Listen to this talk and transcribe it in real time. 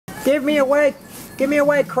Give me away. Give me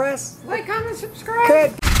away, Chris. Like, comment, subscribe.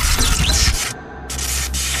 Good.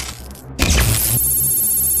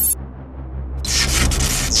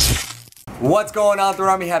 What's going on, Throw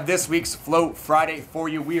Army? We have this week's Float Friday for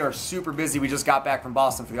you. We are super busy. We just got back from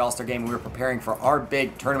Boston for the All-Star game, and we were preparing for our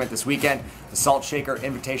big tournament this weekend, the Salt Shaker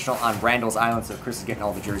Invitational on Randall's Island. So Chris is getting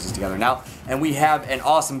all the jerseys together now. And we have an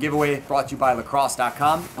awesome giveaway brought to you by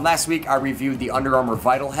Lacrosse.com. And last week, I reviewed the Under Armour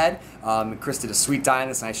Vital Head. Chris did a sweet dye on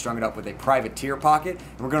this, and I strung it up with a privateer pocket,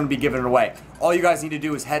 and we're going to be giving it away. All you guys need to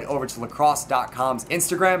do is head over to Lacrosse.com's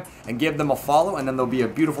Instagram and give them a follow, and then there'll be a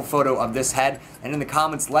beautiful photo of this head. And in the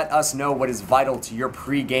comments, let us know what is vital to your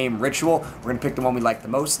pre-game ritual. We're going to pick the one we like the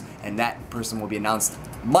most, and that person will be announced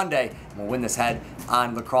Monday, and we'll win this head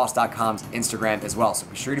on Lacrosse.com's Instagram as well. So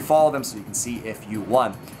be sure to follow them so you can see if you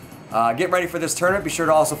won. Get ready for this tournament. Be sure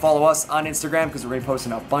to also follow us on Instagram because we're going to be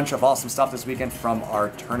posting a bunch of awesome stuff this weekend from our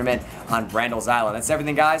tournament on Randall's Island. That's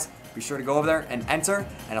everything, guys. Be sure to go over there and enter,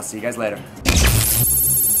 and I'll see you guys later.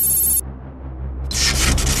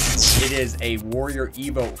 It is a Warrior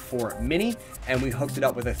Evo 4 Mini, and we hooked it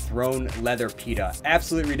up with a Throne leather pita.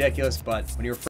 Absolutely ridiculous, but when you're